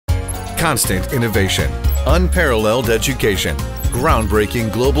constant innovation, unparalleled education,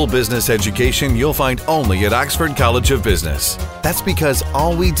 groundbreaking global business education you'll find only at Oxford College of Business. That's because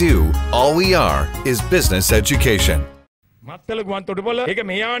all we do, all we are, is business education. Mattala ගුවන්තොටුපොළ ඒක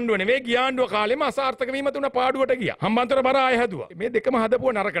මේ ආණ්ඩුව නෙවෙයි ගිය ආණ්ඩුව කාලෙම අසාර්ථක වීම තුන පාඩුවට ගියා. හම්බන්තොට බර ආයෙ හැදුවා. මේ දෙකම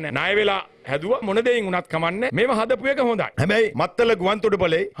හදපුව නරක නෑ. ණය වෙලා හැදුවා මොන දෙයින් උනත් කමන්නේ. මේව හදපු එක හොඳයි. හැබැයි මත්තල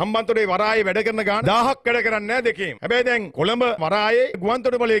ගුවන්තොටුපොළේ හම්බන්තොටේ වරායේ වැඩ කරන ගාන 1000ක් වැඩ කරන්නේ නෑ දෙකේම. හැබැයි දැන් කොළඹ වරායේ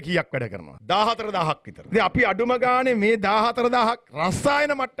ගුවන්තොටුපොළේ කීයක් වැඩ කරනවා? 14000ක් විතර. ඉතින් අපි අඩුම ගානේ මේ 14000ක්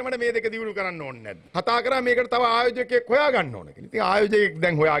රසායන මට්ටමට මේ දෙක දියුණු කරන්න ඕනේ නැද්ද? කතා කරා මේකට තව ආයෝජකයෙක් හොයා ගන්න ඕන කියලා. ඉතින් ආයෝජකයෙක්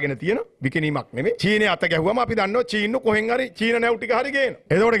දැන් හොයාගෙන තියෙනවා. විකිණීමක් නෙමෙයි. චීනේ අත ගැහුවම අපි දන්නවා චීන කොහෙන් හරි චීන නැව් ටික හරි ගේන.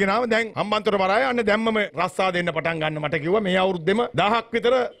 එතකොට ගෙනාව දැන් හම්බන්තොට වරාය අන්න දැම්මම රස්සා දෙන්න පටන් ගන්න මට කිව්වා මේ අවුරුද්දෙම 1000ක්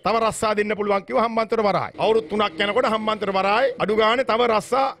විතර තව රස්සා දෙන්න පුළුවන් කිව්වා හම්බන්තොට වරාය. අවුරුදු 3ක් යනකොට හම්බන්තොට වරාය අඩු ගානේ තව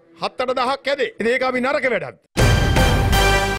රස්සා 7-8000ක් හැදේ. ඒක අපි නරක වැඩක්.